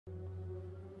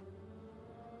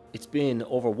It's been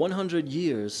over 100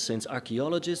 years since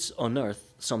archaeologists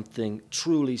unearthed something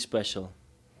truly special.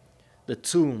 The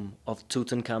tomb of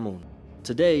Tutankhamun.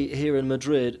 Today, here in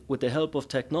Madrid, with the help of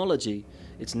technology,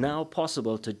 it's now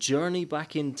possible to journey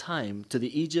back in time to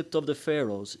the Egypt of the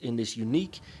pharaohs in this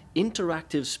unique,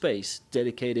 interactive space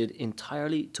dedicated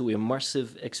entirely to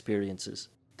immersive experiences.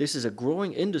 This is a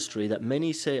growing industry that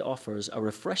many say offers a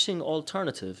refreshing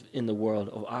alternative in the world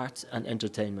of art and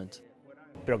entertainment.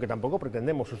 Pero que tampoco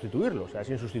pretendemos sustituirlo, o sea, es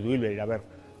insustituible ir a ver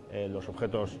los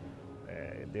objetos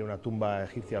de una tumba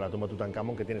egipcia, la tumba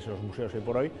Tutankhamun, que tienes en los museos hoy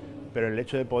por hoy, pero el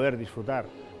hecho de poder disfrutar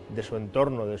de su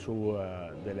entorno,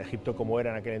 del Egipto como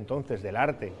era en aquel entonces, del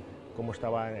arte, cómo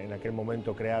estaba en aquel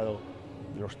momento creado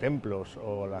los templos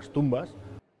o las tumbas.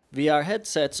 VR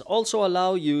headsets also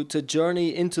allow you to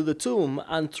journey into the tomb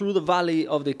and through the Valley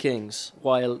of the Kings,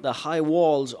 while the high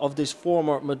walls of this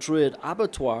former Madrid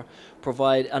abattoir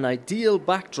provide an ideal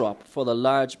backdrop for the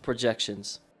large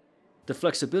projections. The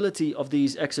flexibility of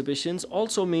these exhibitions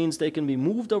also means they can be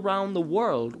moved around the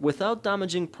world without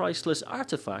damaging priceless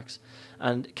artifacts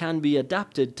and can be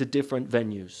adapted to different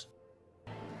venues.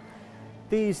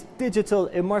 These digital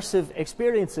immersive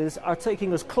experiences are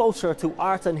taking us closer to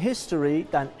art and history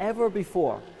than ever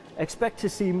before. Expect to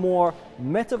see more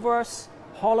metaverse,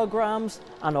 holograms,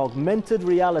 and augmented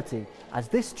reality as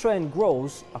this trend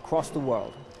grows across the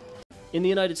world. In the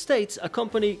United States, a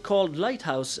company called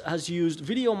Lighthouse has used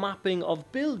video mapping of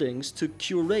buildings to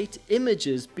curate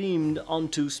images beamed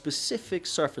onto specific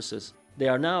surfaces. They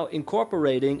are now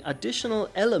incorporating additional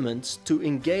elements to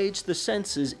engage the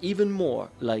senses even more,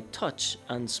 like touch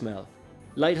and smell.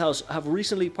 Lighthouse have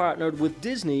recently partnered with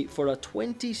Disney for a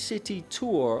 20-city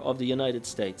tour of the United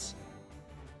States.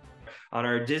 On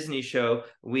our Disney show,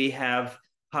 we have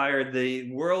hired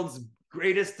the world's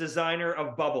greatest designer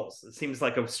of bubbles. It seems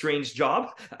like a strange job,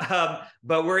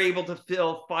 but we're able to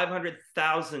fill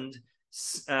 500,000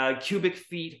 cubic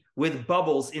feet with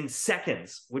bubbles in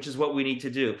seconds, which is what we need to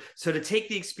do. So to take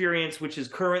the experience, which is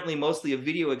currently mostly a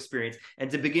video experience,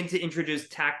 and to begin to introduce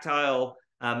tactile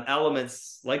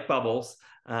elements like bubbles,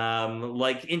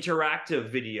 like interactive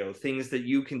video, things that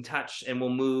you can touch and will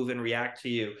move and react to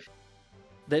you.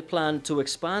 They plan to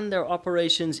expand their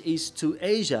operations east to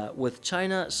Asia, with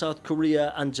China, South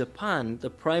Korea, and Japan the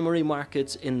primary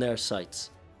markets in their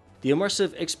sights. The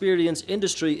immersive experience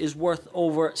industry is worth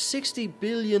over $60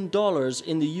 billion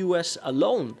in the US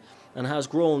alone and has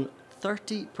grown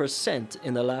 30%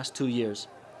 in the last 2 years.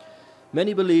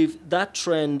 Many believe that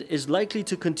trend is likely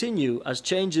to continue as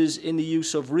changes in the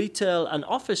use of retail and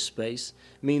office space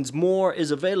means more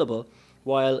is available,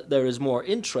 while there is more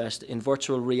interest in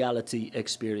virtual reality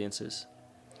experiences.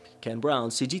 Ken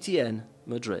Brown, CGTN,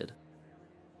 Madrid.